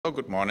Well,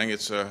 good morning.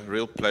 It's a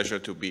real pleasure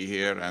to be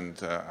here, and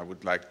I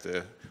would like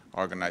the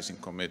organizing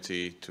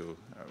committee to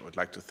would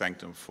like to thank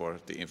them for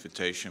the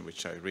invitation,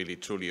 which I really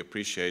truly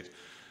appreciate.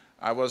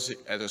 I was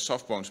at a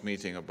Softbones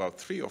meeting about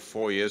 3 or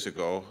 4 years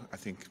ago. I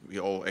think we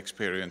all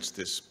experienced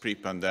this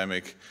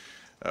pre-pandemic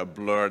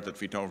blur that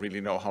we don't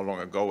really know how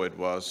long ago it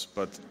was.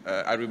 But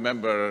I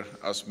remember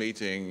us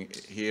meeting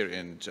here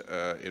in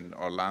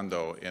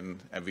Orlando,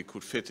 and we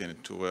could fit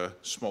into a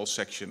small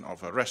section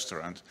of a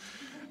restaurant.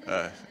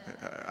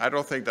 I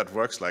don't think that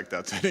works like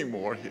that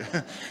anymore.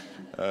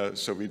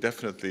 So we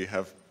definitely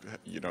have,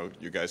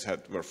 you guys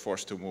were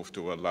forced to move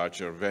to a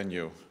larger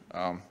venue.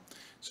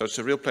 So it's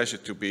a real pleasure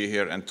to be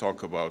here and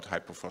talk about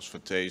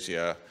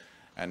hypophosphatasia.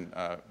 And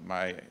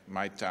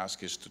my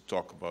task is to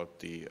talk about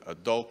the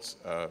adult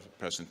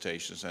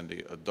presentations and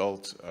the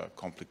adult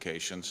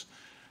complications.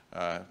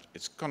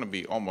 It's going to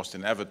be almost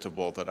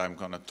inevitable that I'm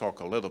going to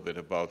talk a little bit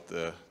about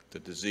the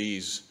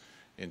disease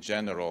in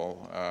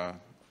general.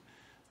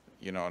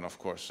 And of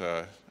course,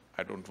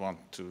 I don't want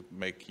to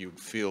make you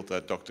feel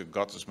that Dr.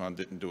 Gottesman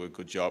didn't do a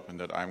good job and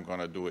that I'm going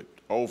to do it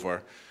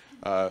over.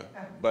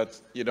 But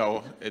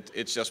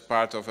it's just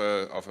part of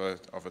a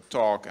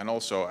talk, and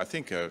also I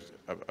think a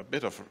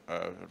bit of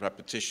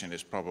repetition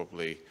is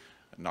probably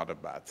not a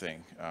bad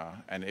thing.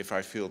 And if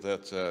I feel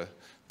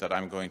that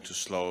I'm going too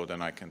slow,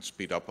 then I can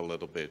speed up a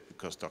little bit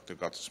because Dr.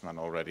 Gottesman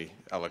already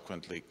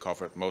eloquently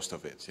covered most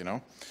of it.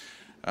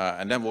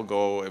 And then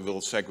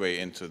we'll segue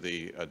into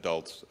the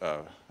adult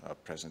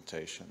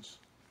presentations.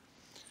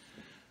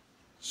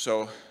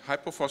 So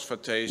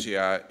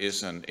hypophosphatasia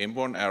is an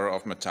inborn error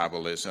of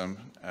metabolism.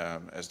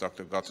 As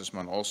Dr.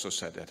 Gottesman also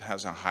said, it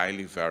has a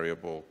highly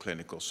variable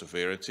clinical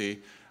severity.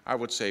 I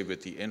would say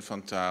with the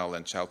infantile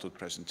and childhood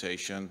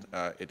presentation,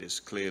 it is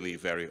clearly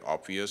very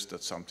obvious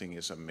that something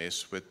is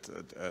amiss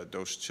with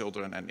those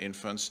children and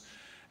infants.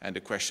 And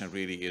the question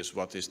really is,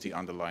 what is the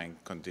underlying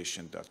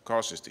condition that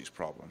causes these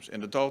problems?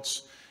 In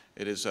adults,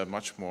 it is a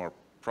much more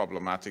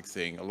problematic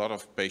thing. A lot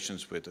of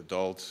patients with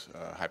adult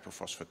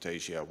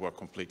hypophosphatasia were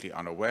completely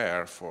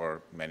unaware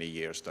for many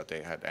years that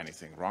they had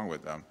anything wrong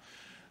with them.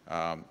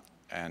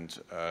 And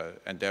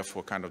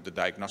therefore, kind of the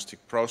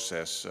diagnostic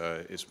process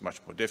is much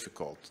more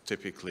difficult.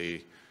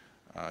 Typically,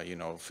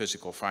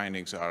 physical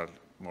findings are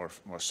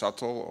more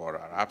subtle or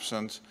are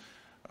absent.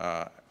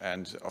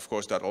 And of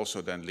course, that also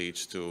then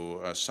leads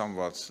to a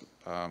somewhat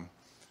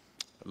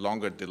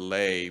longer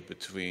delay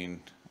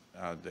between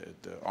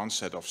the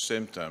onset of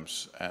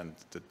symptoms and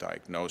the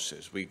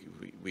diagnosis.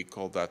 We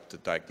call that the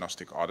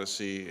diagnostic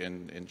odyssey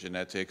in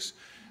genetics,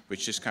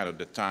 which is kind of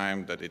the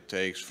time that it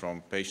takes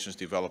from patients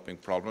developing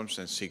problems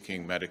and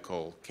seeking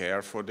medical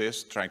care for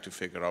this, trying to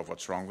figure out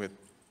what's wrong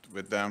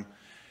with them,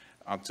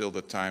 until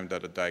the time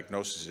that a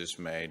diagnosis is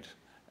made.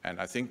 And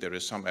I think there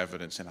is some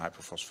evidence in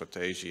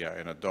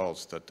hypophosphatasia in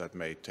adults that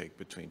may take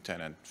between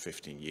 10 and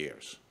 15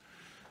 years.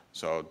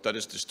 So that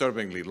is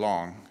disturbingly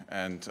long.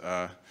 And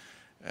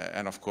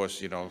of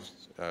course,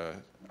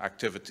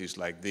 activities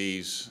like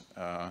these,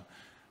 of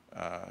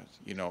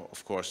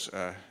course,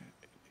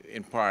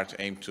 in part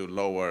aim to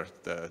lower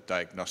the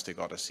diagnostic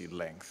odyssey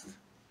length.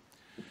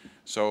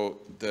 So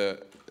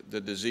the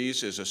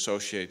disease is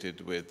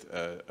associated with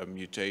a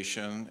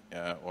mutation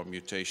or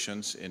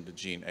mutations in the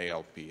gene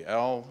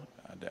ALPL,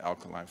 the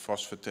alkaline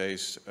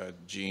phosphatase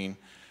gene,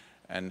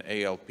 and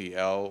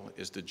ALPL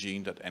is the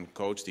gene that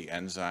encodes the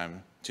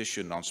enzyme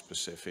tissue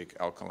nonspecific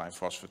alkaline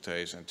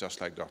phosphatase, and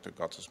just like Dr.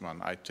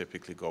 Gottesman, I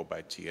typically go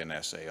by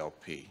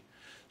TNS-ALP.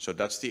 So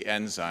that's the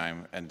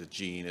enzyme, and the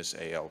gene is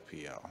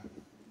ALPL.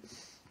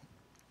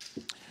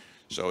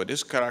 So it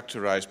is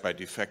characterized by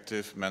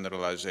defective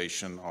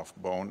mineralization of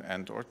bone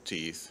and/or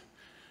teeth,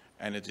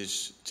 and it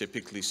is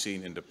typically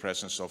seen in the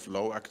presence of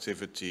low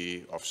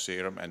activity of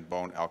serum and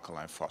bone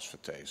alkaline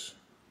phosphatase.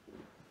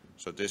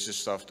 So this is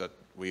stuff that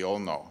we all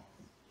know.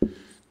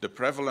 The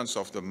prevalence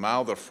of the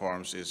milder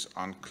forms is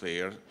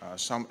unclear.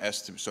 Some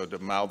estimates, so the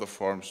milder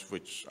forms,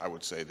 which I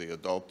would say the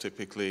adult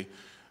typically,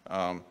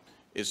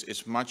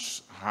 is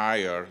much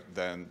higher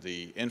than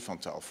the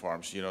infantile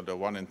forms. The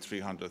 1 in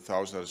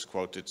 300,000 that is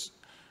quoted,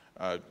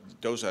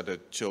 those are the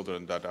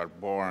children that are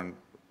born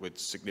with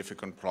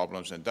significant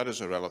problems, and that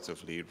is a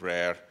relatively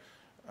rare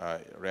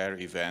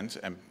event,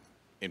 and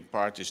in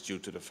part is due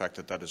to the fact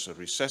that that is a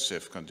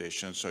recessive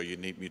condition, so you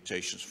need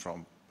mutations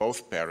from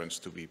both parents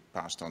to be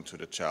passed on to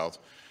the child.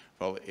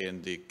 Well,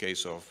 in the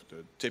case of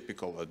the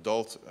typical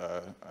adult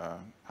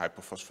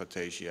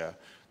hypophosphatasia,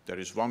 there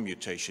is one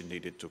mutation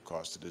needed to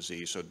cause the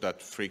disease, so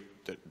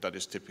that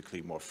is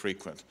typically more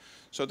frequent.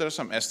 So there are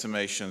some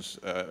estimates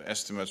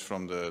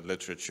from the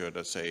literature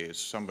that say it's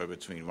somewhere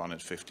between 1 in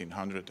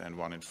 1,500 and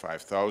 1 in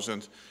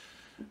 5,000.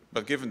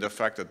 But given the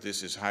fact that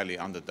this is highly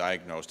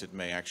underdiagnosed, it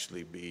may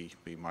actually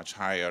be much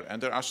higher.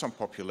 And there are some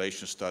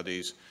population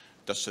studies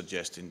that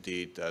suggest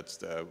indeed that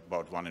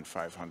about 1 in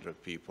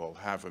 500 people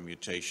have a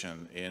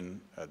mutation in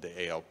the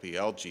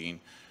ALPL gene,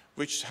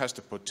 which has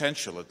the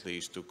potential at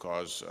least to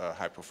cause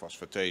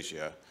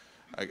hypophosphatasia.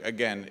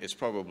 Again, it's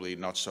probably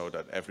not so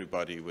that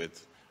everybody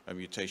with a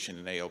mutation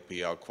in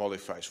ALPL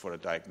qualifies for a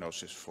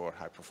diagnosis for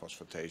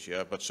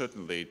hyperphosphatasia, but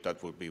certainly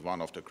that would be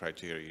one of the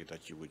criteria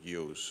that you would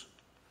use.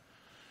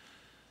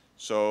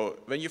 So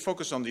when you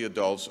focus on the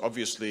adults,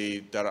 obviously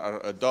there are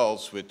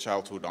adults with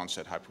childhood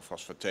onset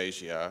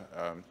hyperphosphatasia,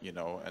 you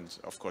know, and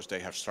of course they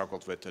have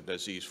struggled with the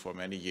disease for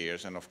many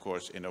years, and of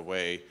course in a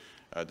way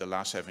the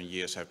last 7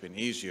 years have been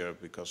easier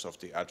because of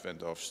the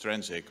advent of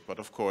Strensiq, but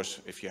of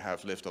course if you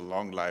have lived a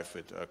long life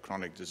with a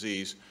chronic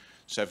disease,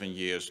 7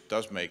 years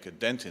does make a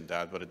dent in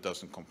that, but it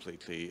doesn't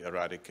completely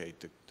eradicate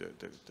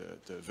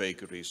the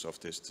vagaries of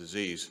this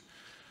disease.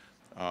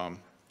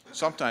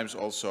 Sometimes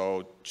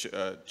also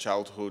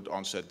childhood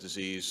onset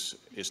disease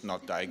is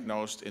not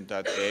diagnosed in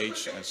that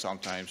age, and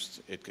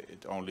sometimes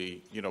it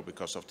only, you know,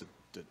 because of the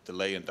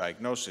delay in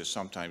diagnosis,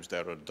 sometimes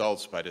there are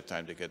adults by the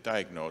time they get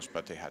diagnosed,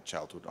 but they had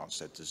childhood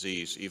onset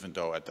disease, even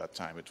though at that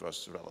time it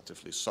was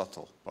relatively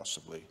subtle,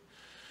 possibly.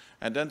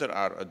 And then there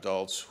are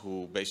adults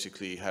who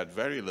basically had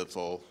very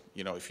little,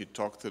 you know, if you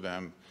talk to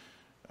them,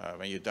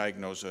 when you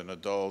diagnose an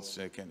adult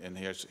in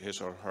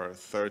his or her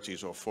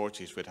 30s or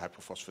 40s with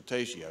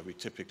hyperphosphatasia, we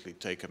typically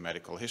take a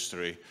medical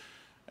history.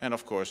 And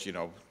of course, you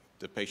know,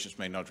 the patients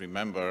may not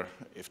remember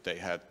if they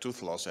had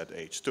tooth loss at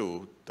age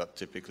 2. That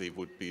typically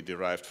would be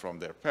derived from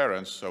their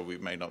parents, so we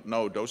may not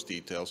know those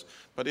details.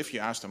 But if you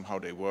ask them how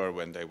they were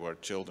when they were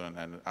children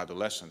and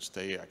adolescents,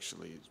 they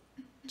actually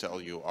tell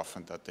you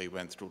often that they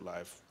went through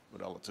life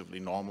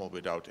relatively normal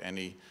without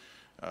any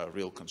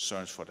real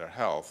concerns for their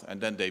health. And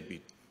then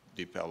they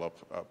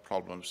develop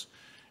problems,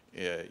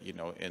 you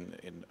know,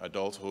 in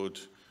adulthood,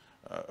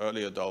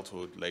 early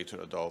adulthood,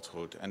 later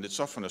adulthood, and it's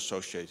often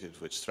associated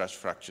with stress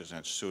fractures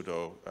and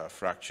pseudo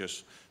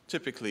fractures,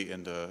 typically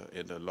in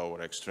the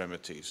lower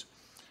extremities.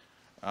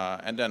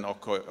 And then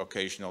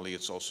occasionally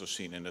it's also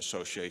seen in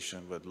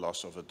association with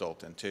loss of adult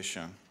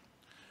dentition.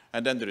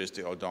 And then there is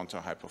the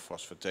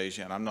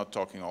odontohypophosphatasia, and I'm not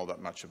talking all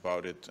that much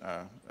about it.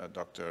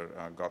 Dr.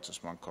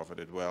 Gottesman covered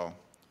it well.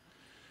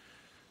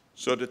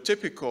 So the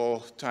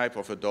typical type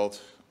of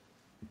adult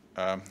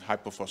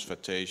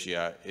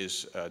hypophosphatasia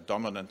is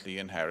dominantly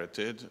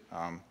inherited.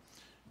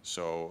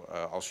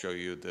 I'll show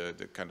you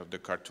the kind of the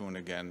cartoon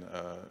again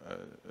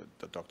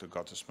that Dr.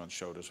 Gottesman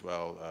showed as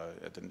well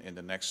in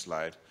the next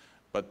slide.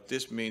 But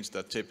this means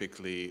that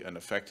typically an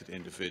affected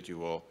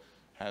individual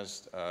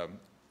has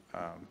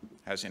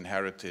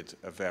inherited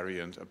a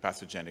variant, a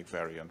pathogenic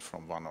variant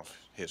from one of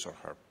his or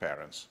her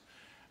parents.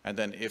 And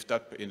then if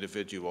that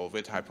individual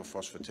with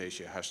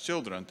hyperphosphatasia has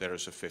children, there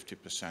is a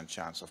 50%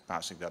 chance of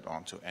passing that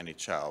on to any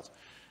child.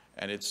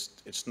 And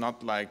it's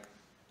not like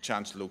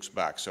chance looks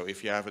back. So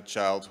if you have a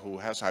child who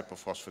has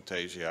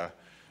hyperphosphatasia,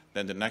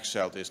 then the next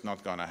child is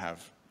not going to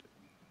have,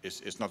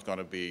 is not going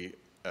to be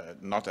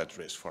not at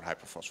risk for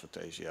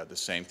hyperphosphatasia. The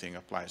same thing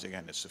applies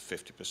again. It's a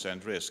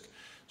 50% risk.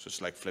 So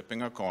it's like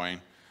flipping a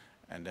coin.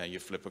 And then you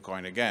flip a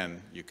coin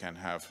again, you can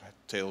have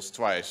tails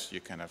twice, you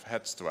can have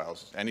heads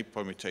twice. Any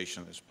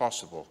permutation is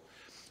possible.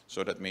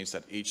 So that means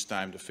that each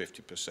time the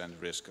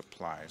 50% risk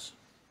applies.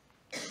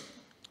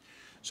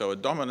 So a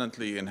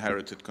dominantly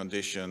inherited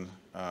condition,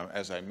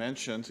 as I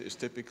mentioned, is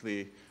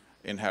typically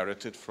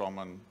inherited from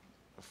an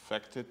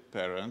affected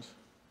parent.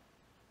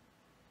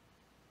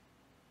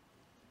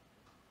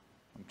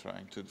 I'm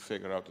trying to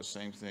figure out the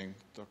same thing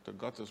Dr.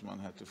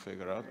 Gottesman had to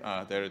figure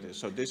out. There it is.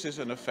 So this is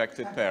an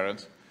affected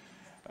parent.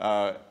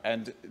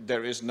 And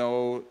there is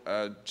no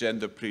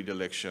gender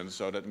predilection,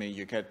 so that means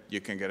you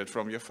can get it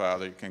from your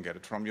father, you can get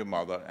it from your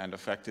mother, and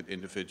affected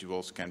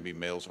individuals can be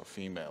males or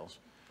females.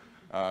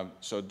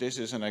 So this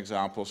is an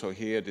example. So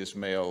here this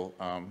male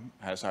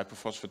has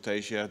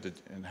hyperphosphatasia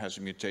and has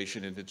a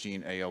mutation in the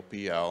gene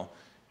ALPL,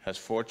 has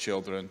 4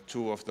 children,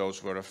 2 of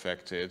those were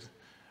affected,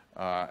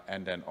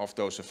 and then of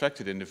those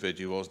affected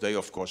individuals, they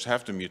of course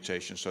have the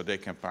mutation, so they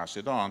can pass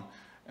it on.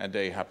 And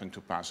they happen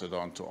to pass it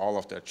on to all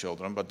of their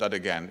children, but that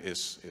again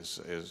is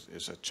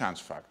a chance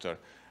factor.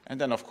 And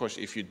then of course,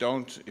 if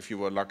you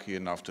were lucky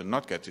enough to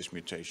not get this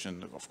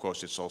mutation, of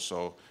course it's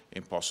also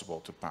impossible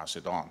to pass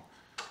it on.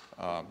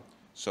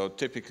 So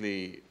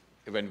typically,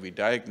 when we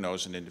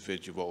diagnose an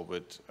individual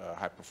with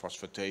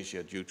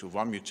hyperphosphatasia due to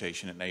one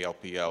mutation in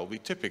ALPL, we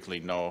typically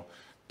know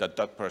that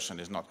that person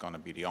is not going to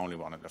be the only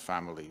one in the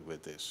family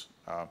with this.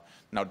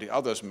 Now the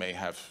others may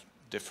have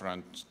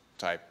different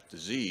type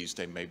disease,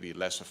 they may be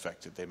less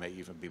affected, they may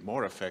even be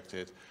more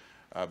affected,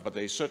 but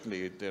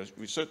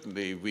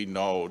we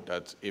know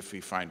that if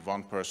we find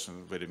one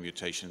person with a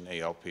mutation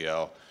in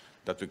ALPL,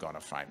 that we're going to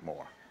find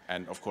more.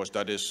 And of course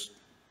that is,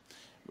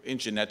 in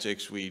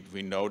genetics, we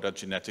know that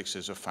genetics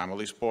is a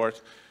family sport,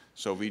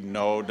 so we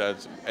know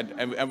that,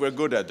 and we're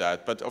good at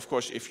that, but of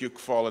course if you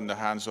fall in the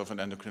hands of an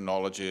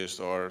endocrinologist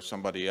or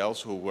somebody else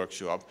who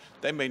works you up,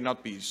 they may not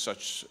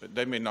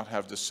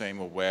have the same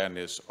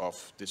awareness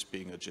of this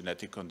being a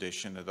genetic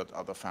condition and that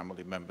other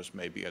family members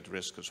may be at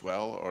risk as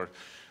well.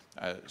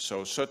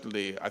 So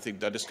certainly I think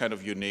that is kind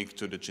of unique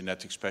to the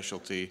genetic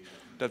specialty,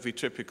 that we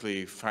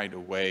typically find a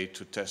way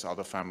to test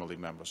other family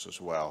members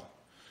as well.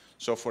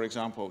 So for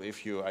example,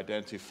 if you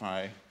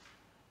identify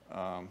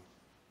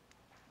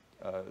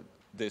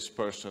this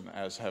person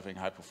as having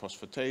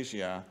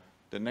hyperphosphatasia,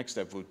 the next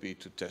step would be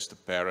to test the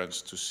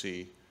parents to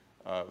see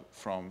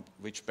from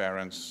which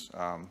parents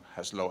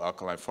has low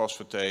alkaline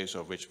phosphatase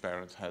or which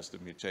parent has the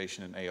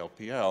mutation in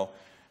ALPL.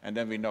 And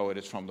then we know it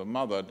is from the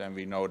mother, then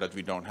we know that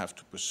we don't have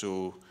to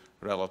pursue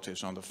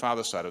relatives on the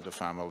father side of the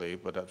family,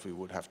 but that we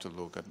would have to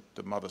look at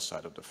the mother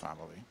side of the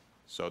family.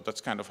 So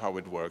that's kind of how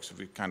it works.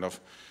 We kind of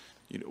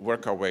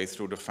work our way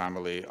through the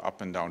family,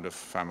 up and down the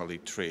family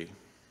tree.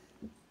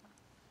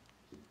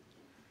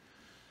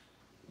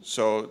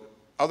 So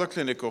other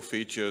clinical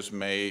features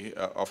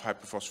of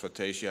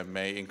hyperphosphatasia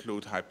may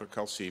include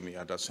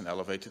hypercalcemia, that's an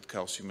elevated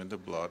calcium in the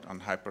blood,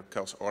 and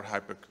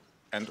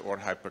or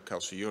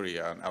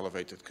hypercalciuria, an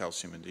elevated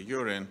calcium in the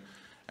urine.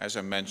 As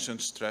I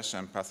mentioned, stress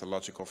and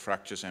pathological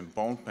fractures and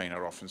bone pain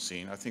are often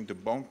seen. I think the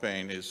bone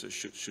pain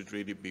should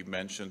really be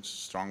mentioned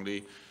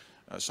strongly.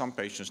 Some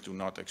patients do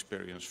not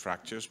experience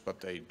fractures,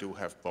 but they do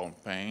have bone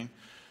pain.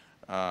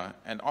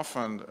 And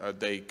often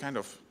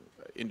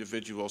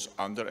individuals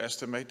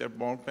underestimate their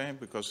bone pain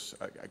because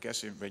I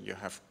guess when you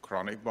have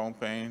chronic bone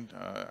pain,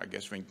 I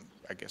guess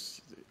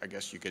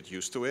you get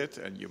used to it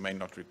and you may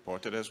not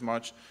report it as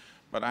much.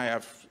 But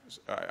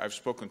I've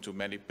spoken to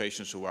many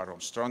patients who are on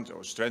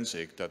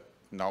Strensiq that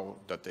now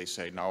that they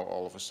say now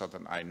all of a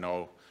sudden I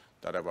know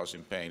that I was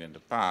in pain in the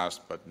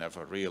past, but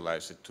never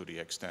realized it to the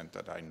extent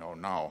that I know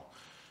now.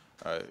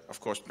 Of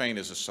course, pain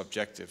is a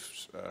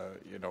subjective,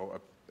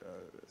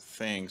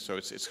 thing, so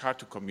it's hard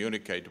to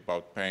communicate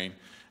about pain,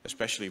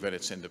 especially when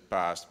it's in the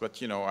past.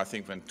 But I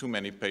think when too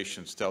many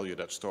patients tell you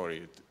that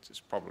story, it's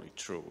probably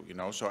true.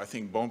 So I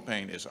think bone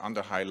pain is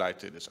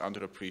under-highlighted, it's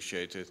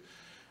underappreciated,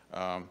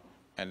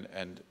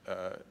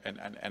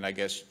 and I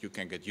guess you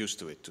can get used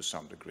to it to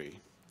some degree.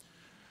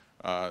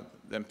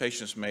 Then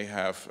patients may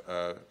have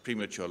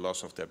premature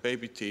loss of their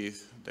baby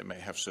teeth, they may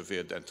have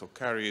severe dental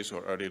caries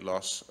or early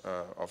loss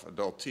of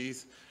adult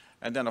teeth,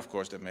 and then of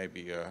course there may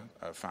be a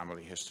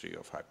family history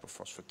of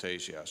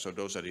hyperphosphatasia. So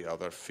those are the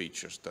other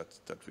features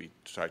that we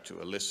try to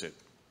elicit.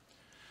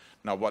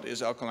 Now, what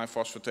is alkaline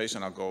phosphatase?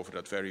 And I'll go over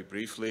that very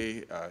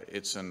briefly.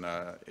 It's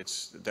a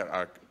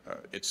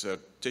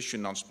tissue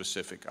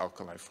non-specific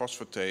alkaline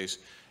phosphatase.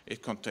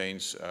 It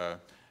contains,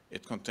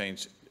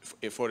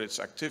 for its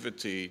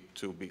activity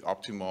to be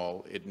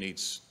optimal, it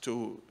needs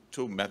two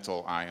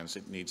metal ions.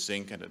 It needs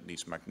zinc and it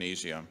needs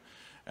magnesium.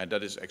 And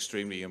that is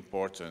extremely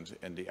important.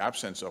 In the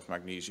absence of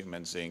magnesium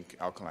and zinc,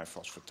 alkaline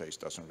phosphatase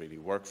doesn't really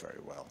work very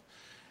well.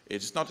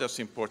 It's not just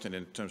important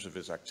in terms of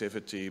its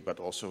activity, but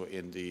also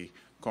in the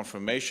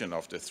conformation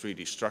of the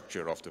 3D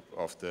structure of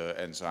the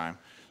enzyme.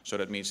 So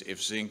that means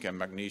if zinc and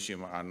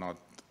magnesium are not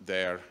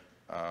there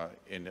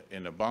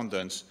in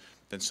abundance,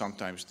 then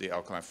sometimes the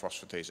alkaline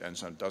phosphatase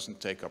enzyme doesn't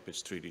take up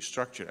its 3D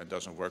structure and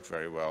doesn't work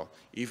very well,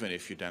 even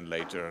if you then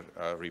later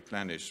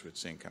replenish with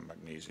zinc and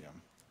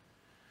magnesium.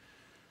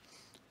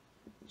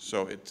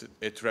 So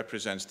it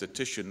represents the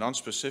tissue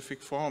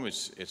non-specific form.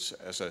 It's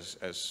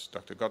as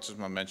Dr.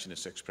 Gottsman mentioned,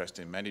 it's expressed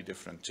in many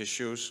different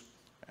tissues,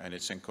 and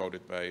it's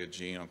encoded by a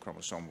gene on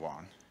chromosome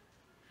 1.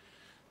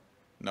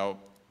 Now,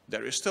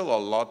 there is still a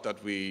lot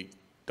that we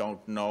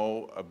don't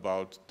know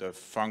about the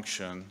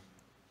function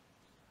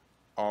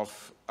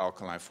of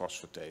alkaline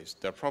phosphatase.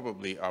 There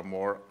probably are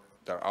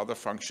there are other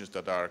functions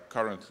that are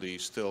currently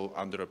still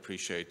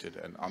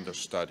underappreciated and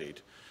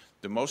understudied.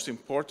 The most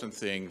important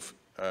thing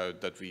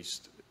that we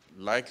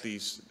likely,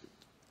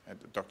 and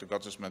Dr.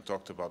 Gottsman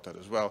talked about that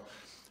as well,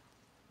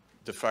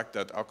 the fact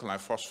that alkaline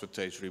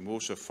phosphatase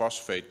removes a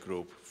phosphate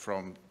group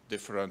from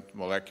different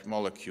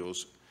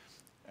molecules,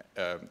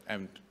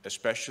 and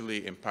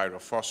especially in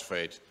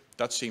pyrophosphate,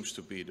 that seems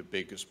to be the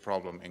biggest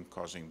problem in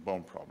causing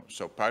bone problems.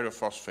 So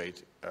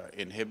pyrophosphate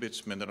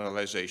inhibits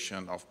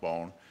mineralization of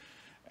bone,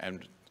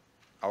 and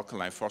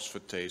alkaline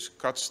phosphatase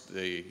cuts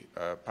the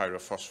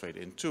pyrophosphate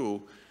in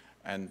two.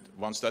 And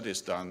once that is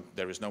done,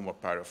 there is no more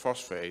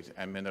pyrophosphate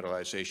and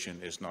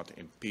mineralization is not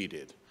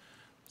impeded.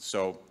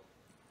 So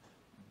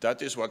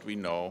that is what we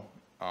know,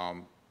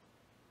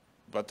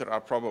 but there are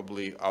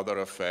probably other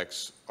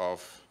effects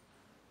of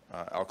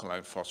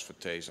alkaline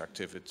phosphatase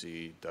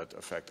activity that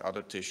affect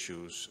other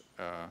tissues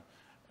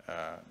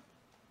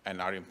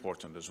and are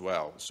important as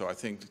well. So I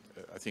think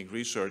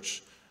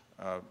research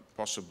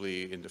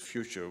possibly in the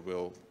future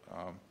will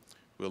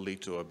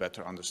lead to a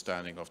better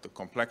understanding of the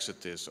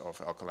complexities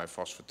of alkaline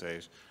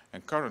phosphatase.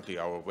 And currently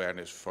our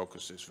awareness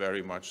focuses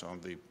very much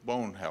on the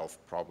bone health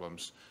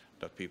problems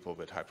that people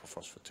with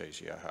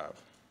hyperphosphatasia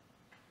have.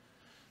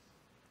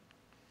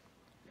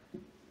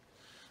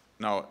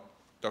 Now,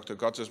 Dr.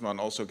 Gottsman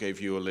also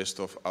gave you a list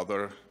of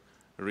other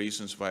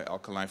reasons why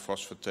alkaline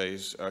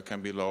phosphatase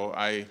can be low.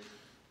 A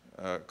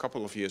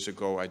couple of years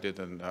ago, I did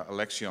an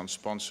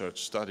Alexion-sponsored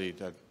study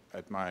that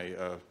at my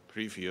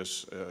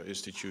previous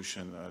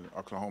institution,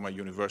 Oklahoma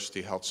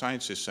University Health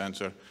Sciences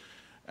Center,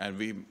 and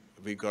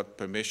we got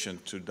permission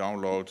to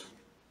download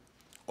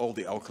all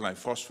the alkaline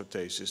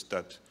phosphatases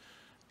that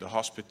the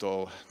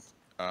hospital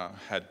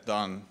had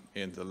done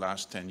in the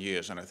last 10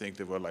 years, and I think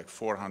there were like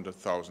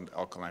 400,000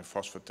 alkaline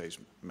phosphatase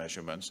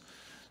measurements.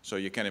 So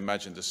you can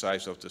imagine the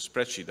size of the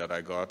spreadsheet that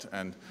I got.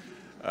 And,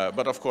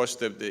 but of course,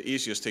 the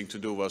easiest thing to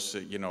do was,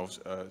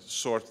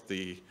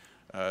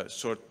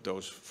 sort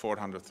those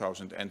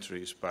 400,000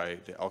 entries by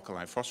the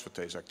alkaline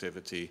phosphatase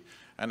activity.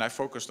 And I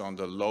focused on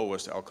the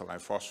lowest alkaline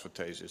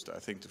phosphatases. I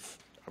think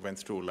I went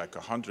through like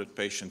 100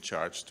 patient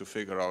charts to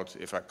figure out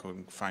if I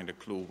could find a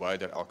clue why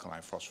their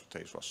alkaline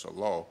phosphatase was so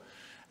low.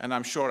 And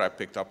I'm sure I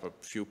picked up a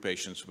few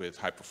patients with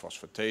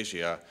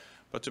hyperphosphatasia,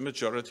 but the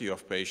majority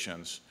of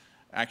patients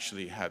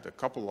actually had a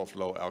couple of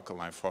low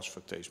alkaline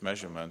phosphatase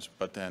measurements,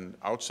 but then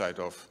outside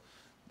of,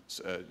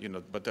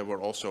 but there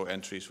were also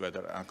entries where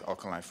the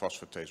alkaline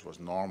phosphatase was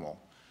normal.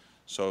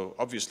 So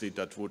obviously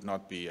that would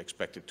not be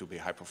expected to be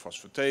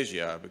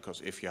hyperphosphatasia,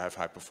 because if you have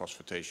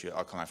hyperphosphatasia,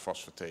 alkaline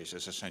phosphatase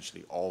is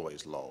essentially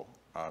always low.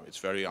 It's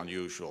very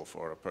unusual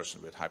for a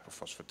person with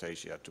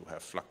hyperphosphatasia to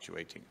have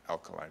fluctuating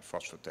alkaline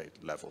phosphatate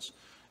levels,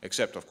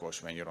 except of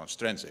course when you're on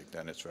Strensiq,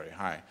 then it's very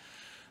high.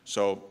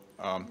 So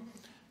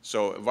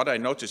what I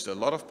noticed, a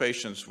lot of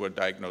patients were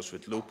diagnosed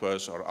with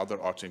lupus or other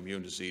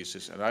autoimmune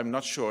diseases, and I'm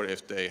not sure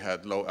if they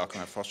had low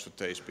alkaline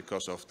phosphatase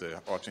because of the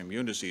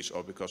autoimmune disease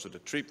or because of the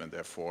treatment,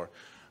 therefore,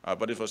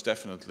 but it was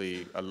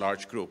definitely a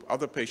large group.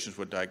 Other patients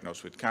were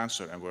diagnosed with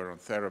cancer and were on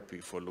therapy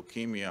for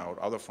leukemia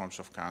or other forms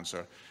of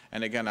cancer.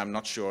 And again, I'm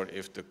not sure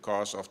if the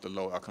cause of the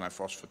low alkaline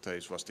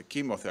phosphatase was the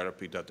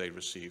chemotherapy that they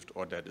received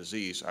or their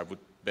disease. I would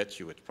bet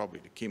you it's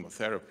probably the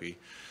chemotherapy.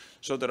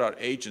 So there are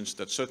agents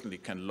that certainly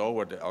can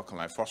lower the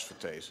alkaline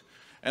phosphatase.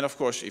 And of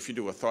course, if you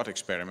do a thought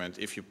experiment,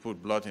 if you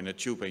put blood in a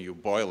tube and you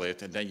boil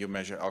it and then you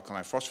measure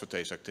alkaline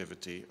phosphatase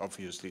activity,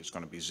 obviously it's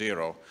going to be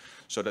 0.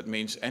 So that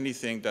means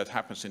anything that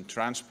happens in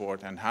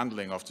transport and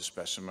handling of the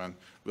specimen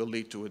will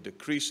lead to a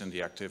decrease in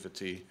the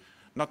activity,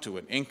 not to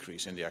an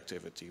increase in the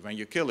activity. When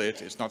you kill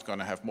it, it's not going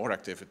to have more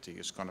activity,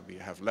 it's going to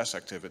have less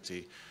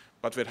activity.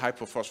 But with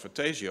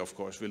hypophosphatasia, of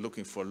course, we're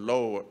looking for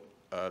low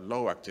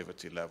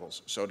activity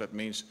levels. So that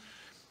means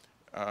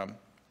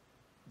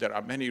there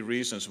are many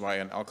reasons why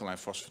an alkaline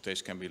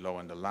phosphatase can be low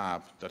in the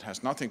lab that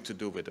has nothing to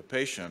do with the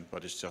patient,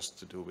 but it's just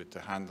to do with the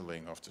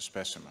handling of the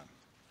specimen.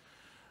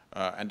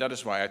 And that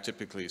is why I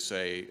typically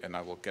say, and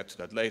I will get to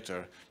that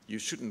later, you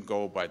shouldn't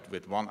go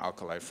with one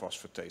alkaline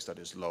phosphatase that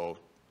is low.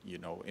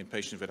 In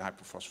patients with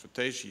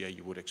hyperphosphatasia,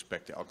 you would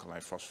expect the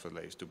alkaline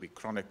phosphatase to be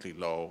chronically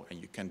low,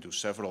 and you can do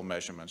several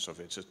measurements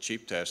of it. It's a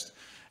cheap test,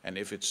 and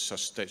if it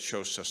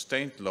shows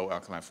sustained low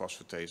alkaline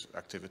phosphatase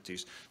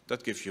activities,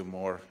 that gives you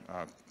more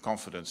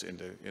confidence in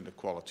the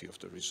quality of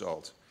the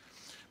result.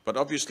 But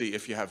obviously,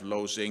 if you have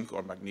low zinc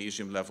or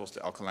magnesium levels,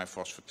 the alkaline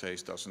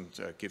phosphatase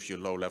doesn't give you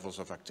low levels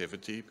of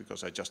activity,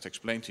 because I just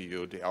explained to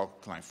you the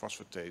alkaline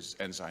phosphatase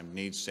enzyme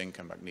needs zinc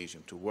and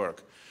magnesium to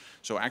work.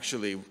 So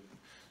actually,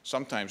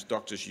 sometimes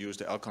doctors use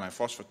the alkaline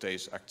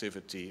phosphatase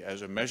activity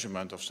as a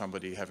measurement of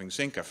somebody having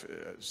zinc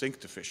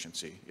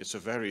deficiency. It's a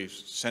very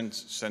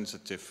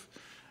sensitive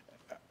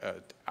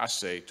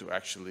assay to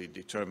actually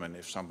determine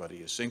if somebody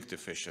is zinc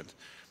deficient.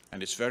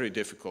 And it's very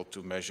difficult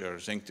to measure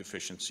zinc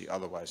deficiency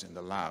otherwise in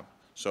the lab.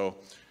 So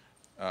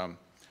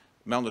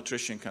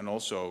malnutrition can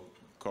also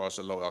cause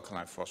a low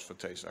alkaline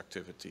phosphatase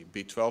activity,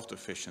 B12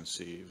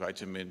 deficiency,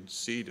 vitamin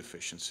C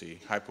deficiency,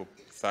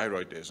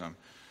 hypothyroidism.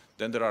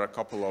 Then there are a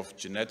couple of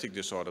genetic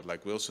disorders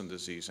like Wilson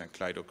disease and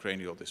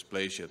cleidocranial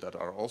dysplasia that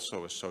are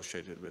also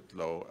associated with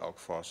low ALK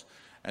phos.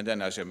 And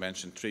then, as I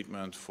mentioned,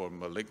 treatment for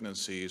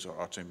malignancies or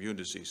autoimmune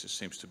diseases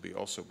seems to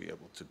also be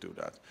able to do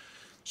that.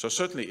 So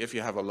certainly, if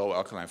you have a low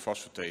alkaline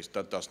phosphatase,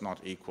 that does not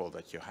equal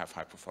that you have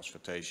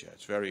hyperphosphatasia.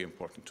 It's very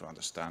important to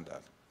understand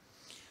that.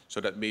 So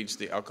that means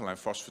the alkaline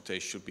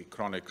phosphatase should be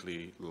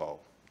chronically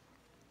low.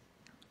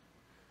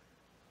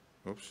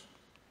 Oops.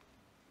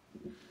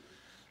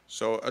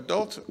 So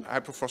adult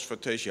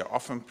hyperphosphatasia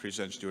often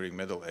presents during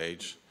middle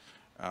age.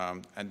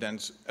 And then,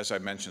 as I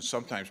mentioned,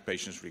 sometimes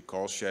patients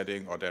recall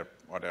shedding, or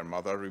their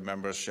mother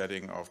remembers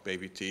shedding of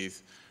baby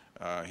teeth.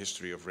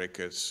 History of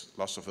rickets,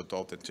 loss of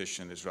adult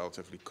dentition is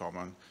relatively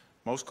common.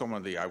 Most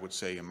commonly, I would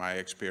say, in my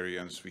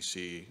experience, we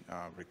see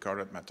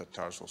recurrent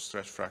metatarsal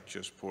stress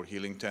fractures, poor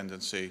healing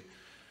tendency,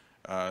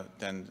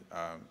 then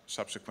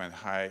subsequent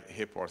high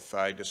hip or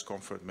thigh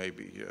discomfort may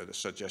be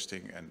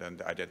suggesting, and then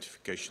the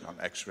identification on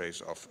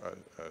x-rays of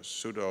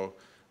pseudo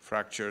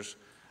fractures.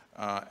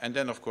 And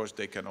then, of course,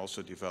 they can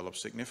also develop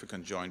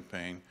significant joint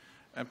pain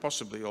and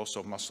possibly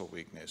also muscle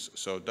weakness.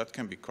 So that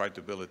can be quite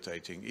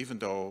debilitating, even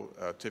though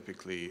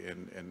typically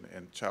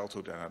in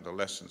childhood and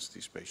adolescence,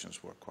 these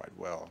patients work quite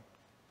well.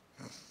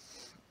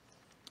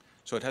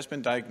 So it has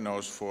been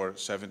diagnosed for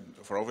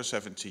over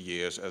 70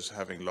 years as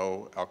having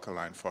low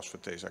alkaline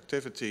phosphatase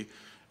activity.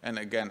 And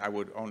again, I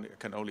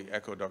can only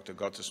echo Dr.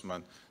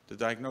 Gottesman. The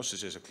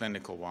diagnosis is a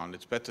clinical one.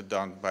 It's better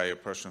done by a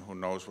person who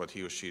knows what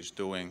he or she is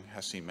doing,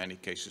 has seen many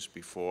cases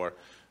before,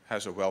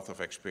 has a wealth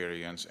of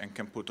experience, and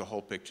can put the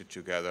whole picture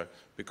together,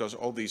 because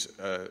all these,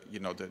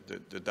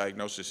 the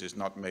diagnosis is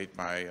not made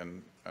by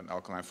an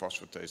alkaline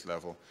phosphatase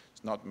level.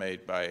 It's not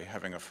made by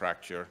having a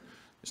fracture.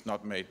 It's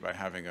not made by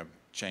having a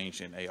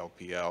change in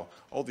ALPL.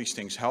 All these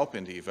things help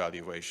in the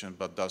evaluation,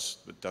 but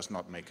does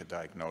not make a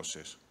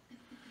diagnosis.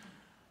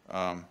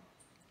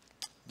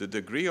 the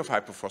degree of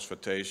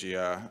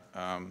hypophosphatasia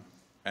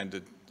and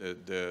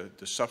the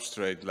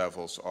substrate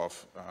levels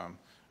of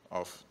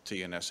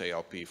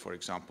TNS-ALP, for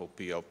example,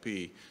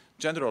 PLP,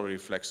 generally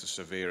reflects the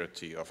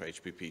severity of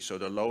HPP. So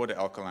the lower the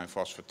alkaline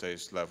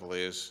phosphatase level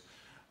is,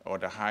 or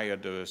the higher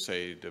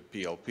say the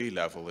PLP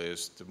level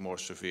is, the more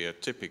severe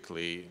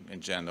typically, in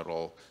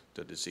general,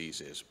 the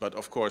disease is. But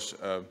of course,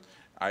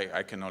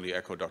 I can only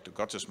echo Dr.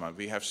 Gottesman.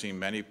 We have seen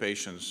many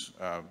patients,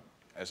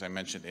 as I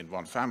mentioned, in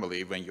one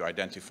family. When you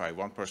identify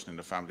one person in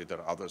the family, there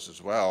are others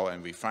as well,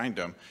 and we find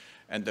them.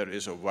 And there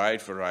is a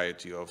wide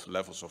variety of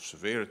levels of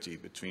severity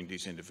between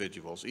these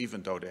individuals,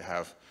 even though they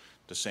have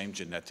the same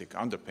genetic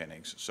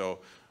underpinnings. So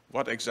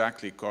what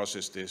exactly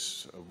causes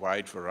this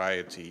wide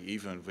variety,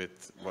 even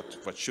with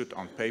what should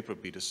on paper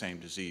be the same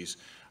disease?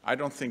 I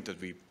don't think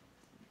that we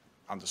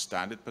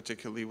understand it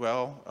particularly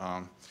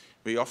well.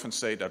 We often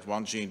say that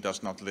one gene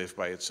does not live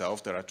by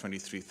itself. There are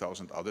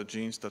 23,000 other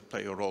genes that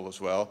play a role as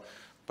well.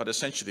 But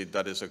essentially,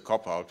 that is a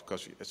cop-out,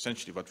 because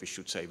essentially what we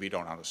should say, we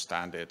don't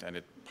understand it, and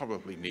it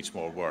probably needs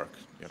more work,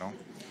 you know.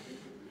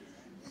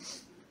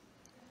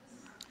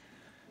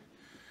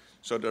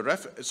 So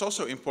it's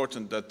also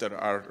important that there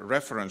are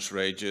reference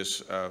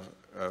ranges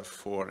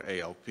for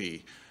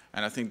ALP.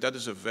 And I think that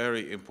is a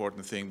very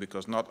important thing,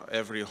 because not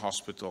every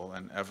hospital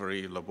and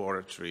every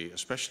laboratory,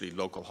 especially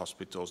local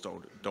hospitals,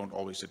 don't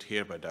always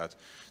adhere by that.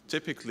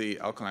 Typically,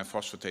 alkaline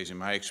phosphatase, in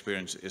my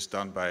experience, is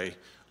done by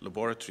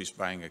laboratories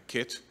buying a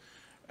kit,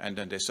 and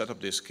then they set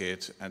up this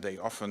kit, and they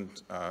often,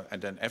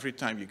 and then every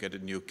time you get a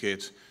new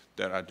kit,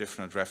 there are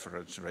different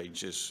reference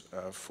ranges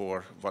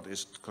for what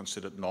is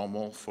considered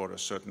normal for a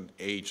certain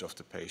age of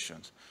the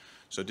patient.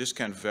 So this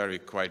can vary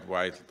quite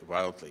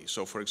wildly.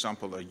 So for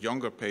example, a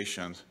younger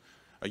person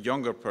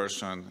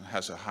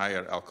has a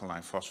higher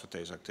alkaline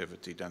phosphatase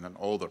activity than an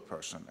older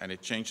person, and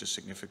it changes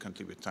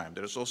significantly with time.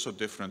 There's also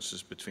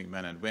differences between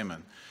men and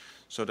women.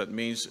 So that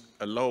means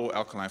a low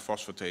alkaline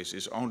phosphatase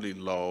is only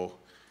low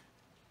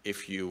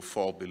if you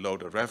fall below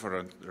the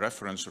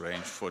reference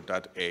range for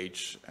that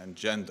age and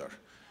gender.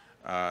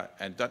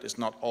 And that is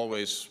not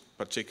always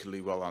particularly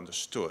well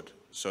understood.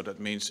 So that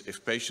means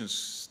if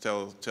patients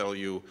tell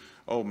you,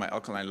 oh, my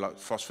alkaline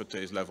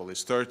phosphatase level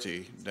is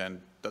 30,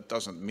 then that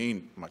doesn't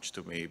mean much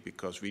to me,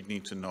 because we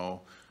need to know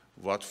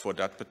what, for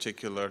that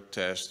particular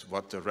test,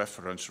 what the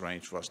reference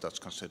range was that's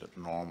considered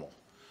normal.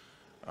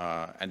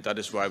 And that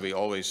is why we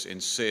always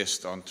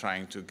insist on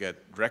trying to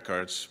get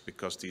records,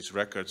 because these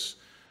records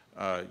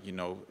you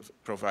know,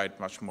 provide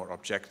much more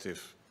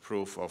objective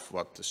proof of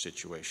what the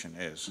situation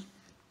is.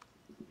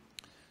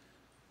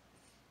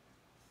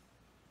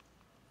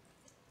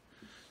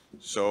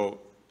 So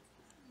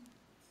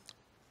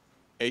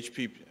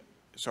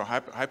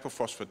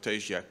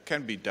hypophosphatasia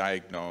can be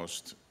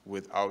diagnosed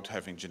without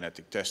having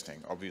genetic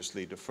testing.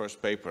 Obviously, the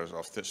first papers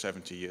of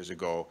 70 years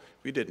ago,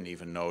 we didn't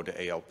even know the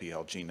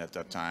ALPL gene at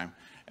that time,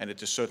 and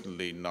it is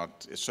certainly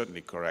not, it's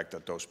certainly correct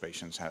that those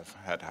patients have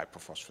had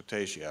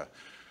hypophosphatasia.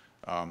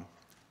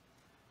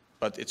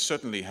 But it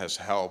certainly has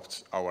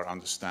helped our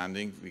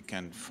understanding. We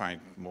can find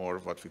more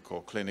what we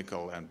call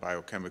clinical and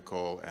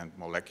biochemical and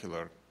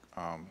molecular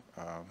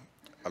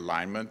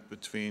alignment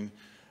between,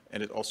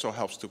 and it also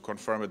helps to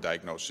confirm a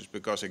diagnosis,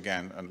 because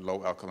again, a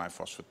low alkaline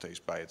phosphatase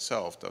by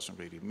itself doesn't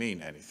really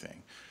mean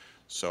anything.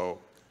 So,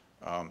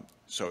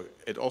 so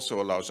it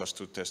also allows us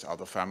to test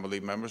other family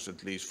members,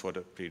 at least for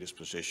the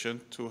predisposition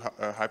to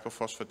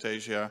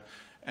hypophosphatasia,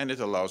 and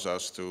it allows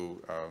us to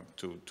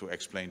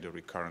explain the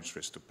recurrence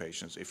risk to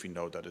patients if we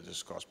know that it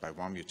is caused by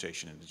one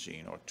mutation in the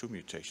gene or two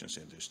mutations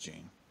in this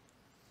gene.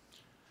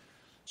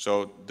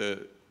 So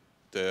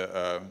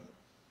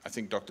I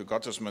think Dr.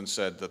 Gottesman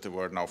said that there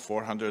were now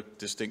 400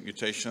 distinct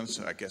mutations.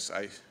 I guess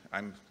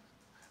I'm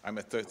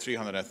at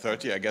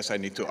 330. I guess I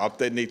need to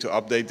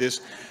update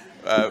this.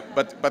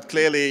 But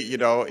clearly, you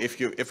know, if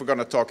we're going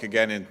to talk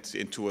again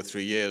in 2 or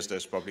 3 years,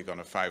 there's probably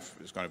going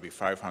to be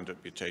 500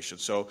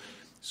 mutations. So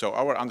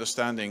our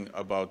understanding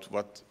about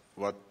what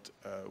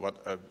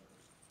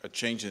a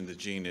change in the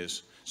gene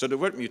is. So the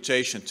word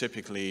mutation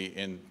typically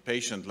in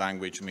patient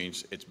language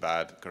means it's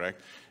bad,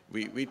 correct?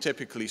 We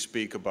typically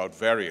speak about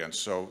variants.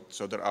 So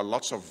there are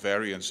lots of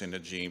variants in the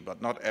gene, but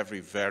not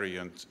every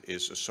variant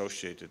is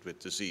associated with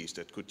disease.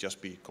 That could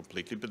just be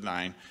completely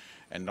benign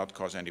and not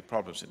cause any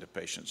problems in the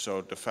patient.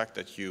 So the fact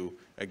that you,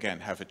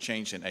 again, have a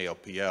change in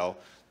ALPL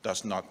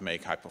does not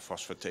make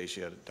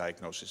hypophosphatasia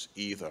diagnosis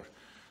either.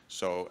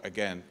 So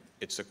again,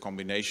 it's a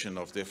combination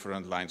of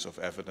different lines of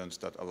evidence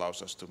that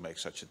allows us to make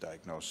such a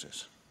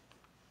diagnosis.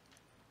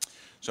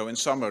 So in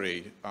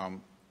summary,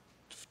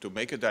 to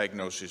make a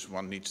diagnosis,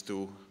 one needs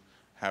to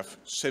have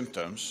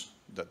symptoms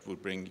that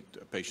would bring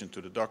a patient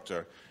to the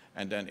doctor.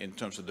 And then in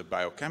terms of the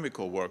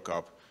biochemical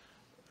workup,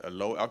 a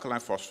low alkaline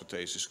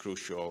phosphatase is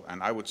crucial.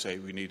 And I would say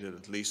we need it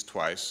at least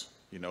twice.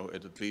 You know,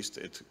 it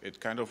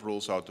kind of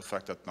rules out the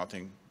fact that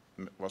nothing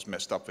was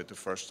messed up with the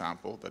first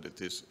sample, that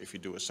it is, if you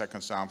do a second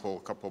sample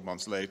a couple of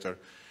months later,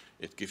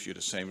 it gives you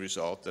the same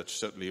result. That's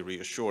certainly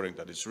reassuring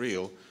that it's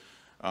real.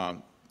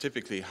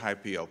 Typically, high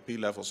PLP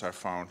levels are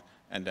found,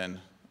 and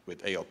then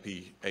with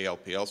ALPL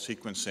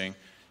sequencing,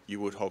 you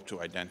would hope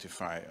to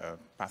identify a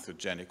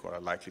pathogenic or a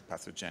likely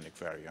pathogenic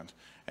variant.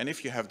 And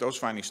if you have those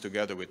findings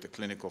together with the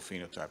clinical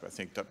phenotype, I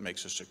think that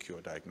makes a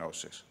secure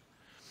diagnosis.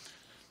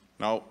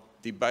 Now,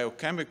 the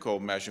biochemical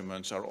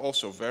measurements are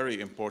also very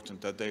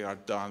important that they are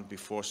done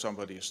before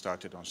somebody is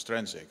started on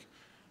Strensiq.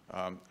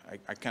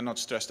 I cannot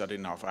stress that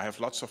enough. I have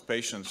lots of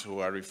patients who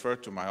are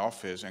referred to my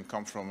office and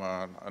come from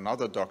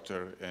another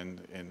doctor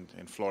in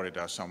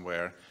Florida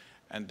somewhere,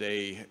 and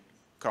they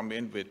come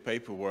in with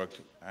paperwork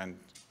and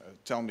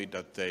tell me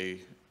that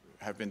they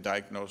have been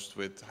diagnosed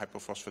with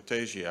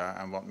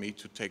hypophosphatasia and want me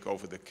to take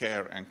over the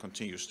care and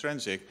continue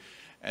Strensiq,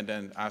 and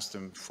then ask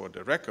them for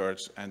the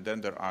records, and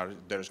then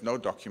there's no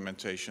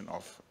documentation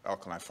of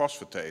alkaline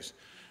phosphatase.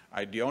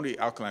 The only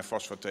alkaline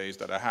phosphatase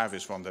that I have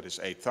is one that is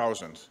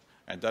 8,000,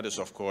 and that is,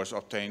 of course,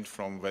 obtained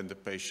from when the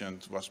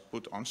patient was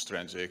put on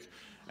Strensiq.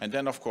 And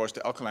then, of course,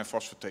 the alkaline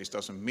phosphatase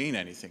doesn't mean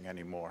anything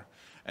anymore.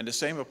 And the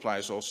same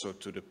applies also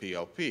to the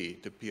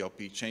PLP. The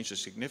PLP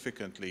changes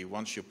significantly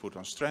once you put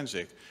on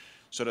Strensiq.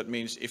 So that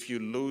means if you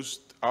lose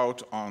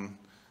out on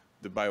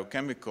the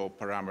biochemical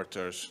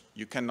parameters,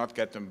 you cannot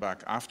get them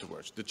back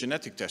afterwards. The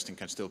genetic testing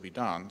can still be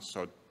done,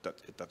 so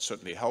that's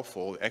certainly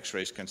helpful.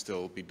 X-rays can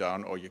still be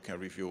done, or you can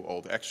review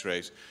old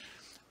X-rays.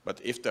 But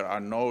if there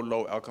are no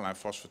low alkaline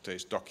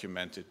phosphatase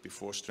documented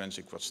before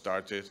Strensiq was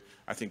started,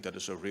 I think that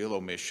is a real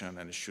omission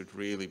and it should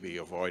really be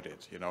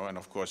avoided. And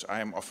of course,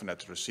 I am often at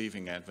the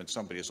receiving end when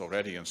somebody is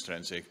already on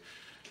Strensiq.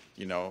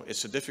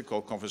 It's a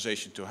difficult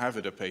conversation to have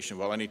with a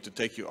patient. Well, I need to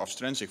take you off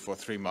Strensiq for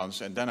 3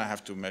 months, and then I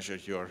have to measure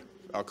your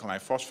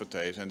alkaline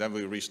phosphatase, and then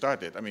we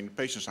restart it. I mean,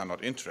 patients are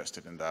not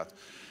interested in that.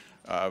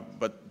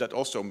 But that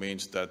also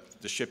means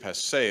that the ship has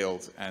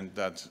sailed, and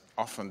that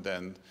often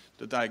then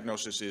the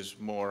diagnosis is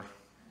more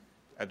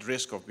at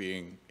risk of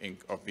being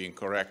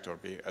correct or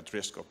at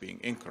risk of being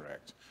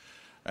incorrect.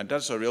 And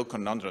that's a real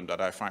conundrum that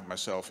I find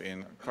myself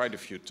in quite a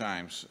few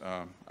times.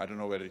 I don't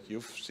know whether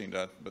you've seen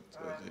that, but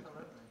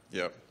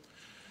yeah.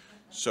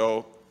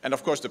 So, and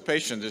of course the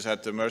patient is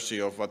at the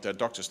mercy of what their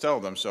doctors tell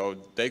them, so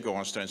they go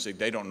on Strensiq,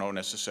 they don't know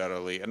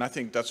necessarily, and I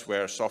think that's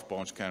where soft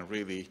bones can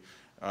really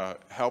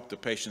help the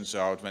patients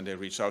out when they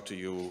reach out to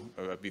you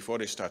before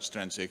they start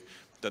Strensiq,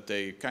 that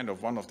they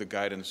one of the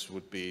guidance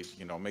would be,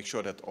 make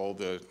sure that all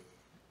the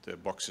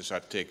boxes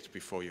are ticked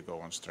before you go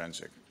on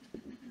Strensiq.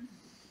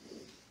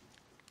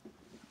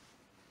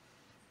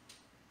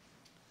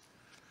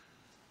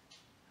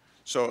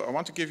 So I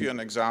want to give you an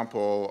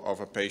example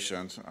of a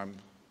patient.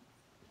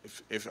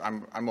 If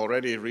I'm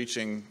already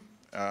reaching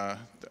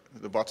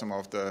the bottom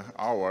of the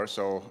hour,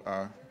 so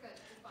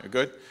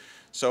good.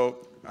 So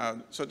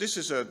this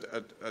is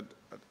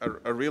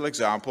a real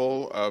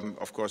example.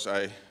 Of course,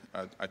 I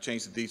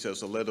changed the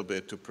details a little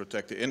bit to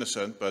protect the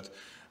innocent, but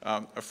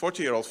a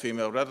 40-year-old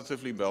female,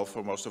 relatively well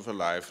for most of her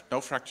life,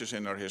 no fractures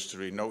in her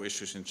history, no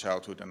issues in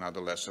childhood and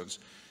adolescence.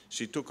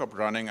 She took up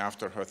running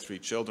after her 3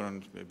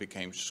 children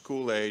became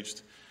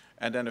school-aged,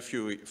 and then a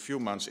few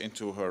months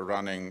into her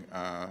running,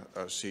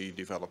 she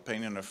developed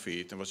pain in her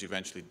feet and was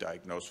eventually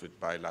diagnosed with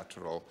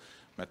bilateral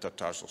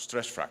metatarsal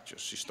stress fractures.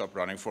 She stopped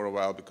running for a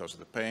while because of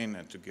the pain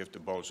and to give the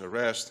bones a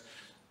rest,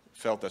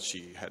 felt that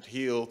she had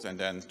healed, and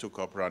then took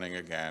up running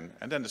again,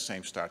 and then the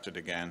same started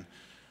again.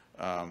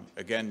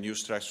 Again, new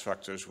stress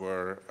fractures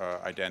were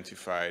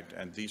identified,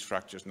 and these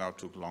fractures now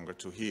took longer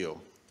to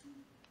heal.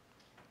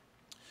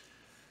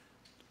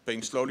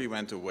 Pain slowly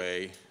went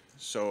away,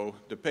 so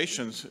the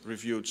patient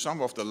reviewed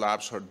some of the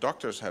labs her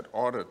doctors had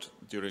ordered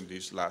during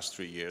these last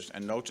 3 years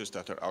and noticed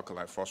that her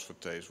alkaline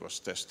phosphatase was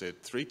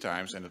tested 3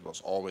 times and it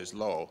was always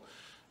low.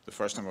 The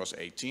first time was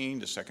 18,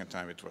 the second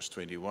time it was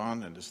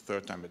 21, and the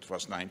third time it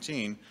was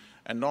 19.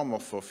 And normal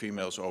for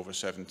females over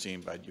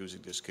 17 by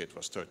using this kit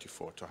was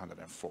 34 to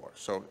 104.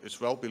 So it's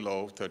well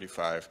below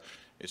 35.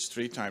 It's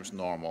 3 times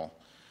normal.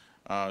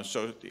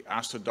 So they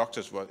asked her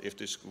doctors if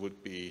this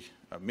would be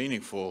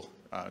meaningful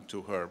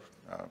to her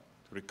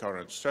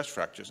recurrent stress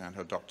fractures, and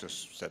her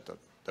doctors said that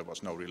there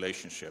was no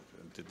relationship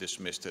and they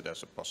dismissed it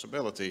as a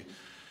possibility.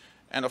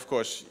 And of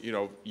course,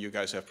 you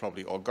guys have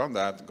probably all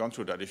gone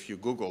through that. If you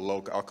Google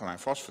low alkaline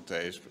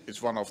phosphatase,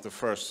 it's one of the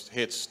first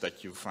hits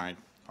that you find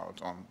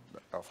out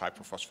of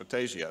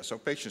hyperphosphatasia. So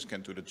patients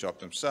can do the job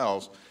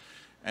themselves.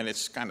 And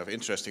it's kind of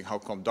interesting how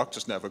come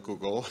doctors never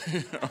Google.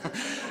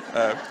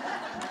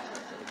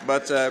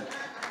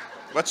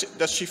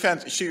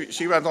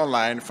 She went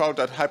online, found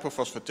that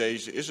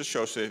hypophosphatage is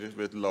associated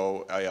with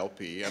low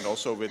ALP and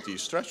also with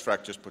these stress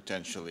fractures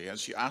potentially. And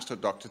she asked her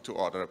doctor to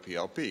order a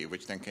PLP,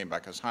 which then came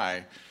back as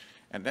high.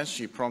 And then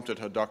she prompted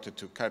her doctor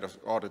to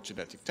order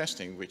genetic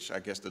testing, which I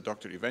guess the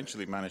doctor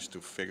eventually managed to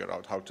figure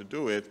out how to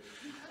do it.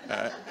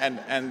 And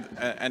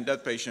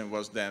that patient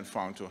was then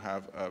found to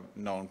have a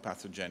known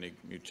pathogenic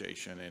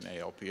mutation in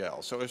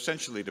ALPL. So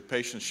essentially, the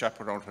patient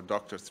chaperoned her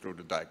doctor through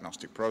the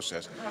diagnostic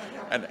process.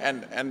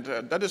 And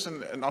that is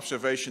an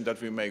observation that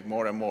we make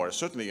more and more,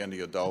 certainly in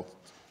the adult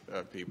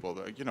people.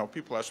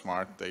 People are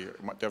smart.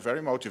 They're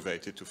very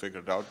motivated to figure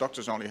it out.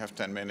 Doctors only have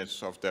 10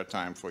 minutes of their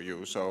time for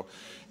you. So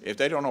if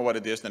they don't know what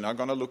it is, they're not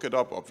going to look it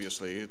up,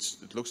 obviously.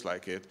 It looks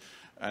like it.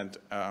 And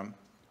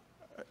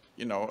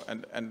you know,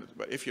 and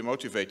if you're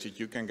motivated,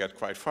 you can get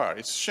quite far.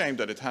 It's a shame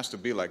that it has to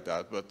be like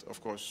that, but of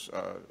course,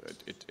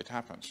 it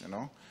happens, you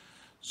know.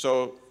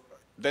 So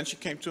then she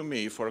came to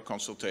me for a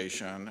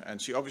consultation, and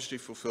she obviously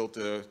fulfilled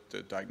the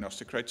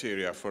diagnostic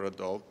criteria for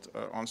adult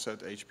onset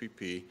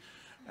HPP.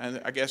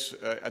 And I guess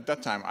at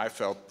that time I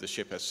felt the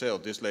ship had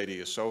sailed. This lady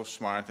is so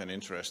smart and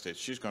interested.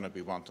 She's going to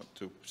be wanting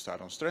to start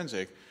on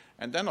Strensiq.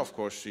 And then, of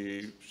course,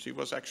 she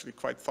was actually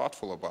quite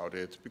thoughtful about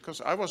it,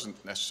 because I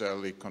wasn't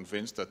necessarily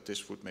convinced that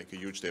this would make a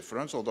huge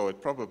difference, although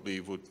it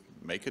probably would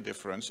make a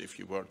difference if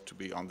you were to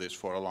be on this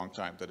for a long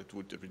time, that it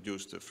would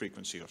reduce the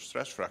frequency of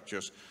stress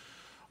fractures.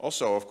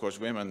 Also, of course,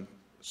 women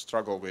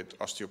struggle with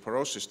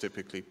osteoporosis,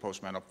 typically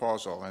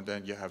postmenopausal, and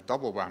then you have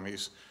double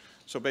whammies.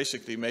 So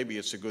basically, maybe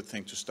it's a good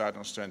thing to start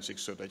on Strensiq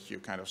so that you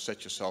kind of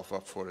set yourself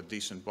up for a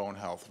decent bone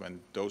health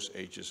when those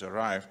ages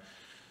arrive.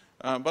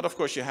 But of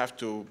course, you have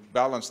to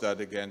balance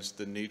that against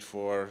the need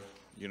for,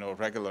 you know,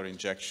 regular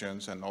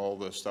injections and all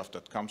the stuff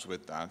that comes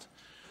with that.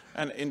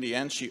 And in the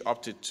end, she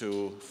opted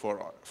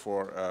for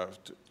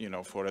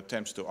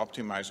attempts to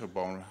optimize her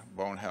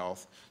bone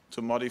health,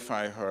 to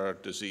modify her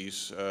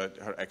disease,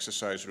 her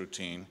exercise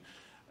routine,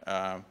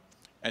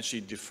 and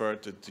she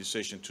deferred the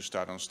decision to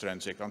start on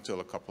Strensiq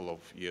until a couple of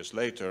years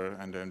later,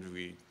 and then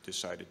we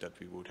decided that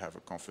we would have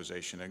a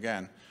conversation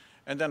again.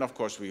 And then, of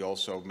course, we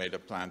also made a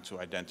plan to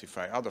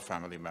identify other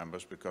family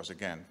members, because,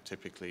 again,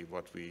 typically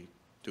what we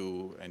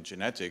do in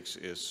genetics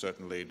is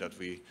certainly that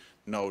we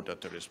know that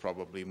there is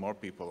probably more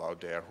people out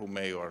there who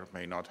may or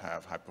may not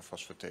have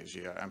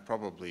hyperphosphatasia, and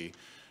probably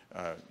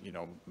you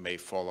know, may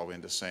follow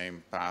in the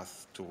same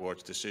path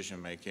towards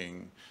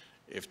decision-making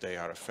if they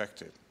are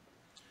affected.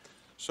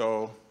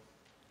 So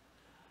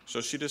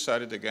she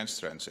decided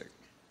against Strensiq.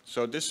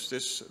 So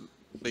this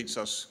leads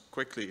us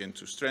quickly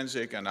into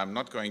Strensiq, and I'm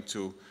not going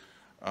to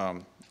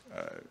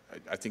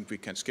I think we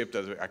can skip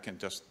that. I can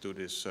just do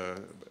this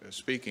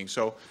speaking.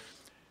 So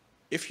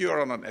if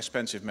you're on an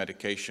expensive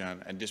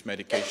medication, and this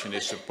medication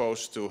is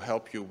supposed to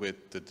help you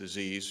with the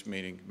disease,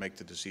 meaning make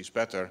the disease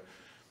better,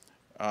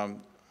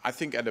 I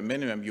think at a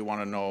minimum you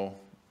want to know,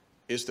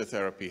 is the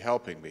therapy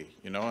helping me?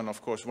 You know, and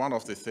of course one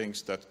of the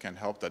things that can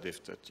help that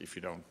if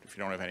you don't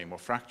have any more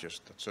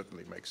fractures, that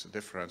certainly makes a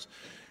difference.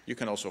 You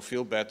can also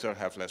feel better,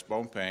 have less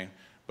bone pain.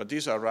 But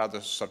these are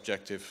rather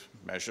subjective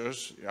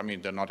measures. I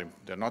mean, they're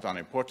not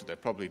unimportant. They're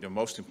probably the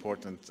most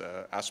important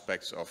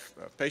aspects of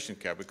patient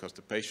care, because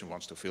the patient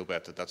wants to feel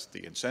better. That's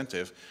the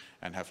incentive,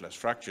 and have less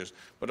fractures.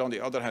 But on the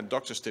other hand,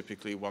 doctors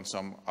typically want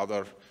some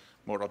other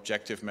more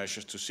objective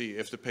measures to see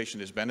if the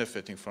patient is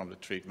benefiting from the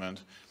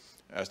treatment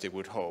as they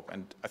would hope.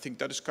 And I think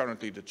that is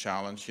currently the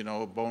challenge. You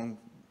know,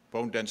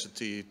 bone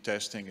density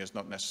testing is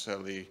not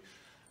necessarily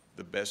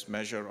the best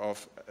measure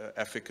of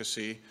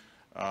efficacy.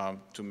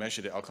 To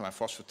measure the alkaline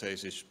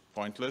phosphatase is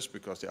pointless,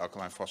 because the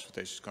alkaline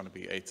phosphatase is going to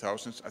be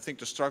 8,000. I think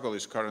the struggle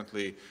is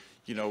currently,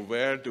 you know,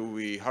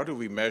 how do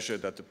we measure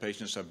that the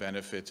patients are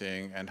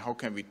benefiting, and how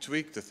can we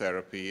tweak the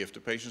therapy if the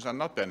patients are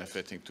not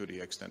benefiting to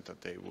the extent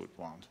that they would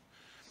want?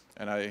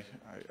 And I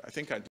think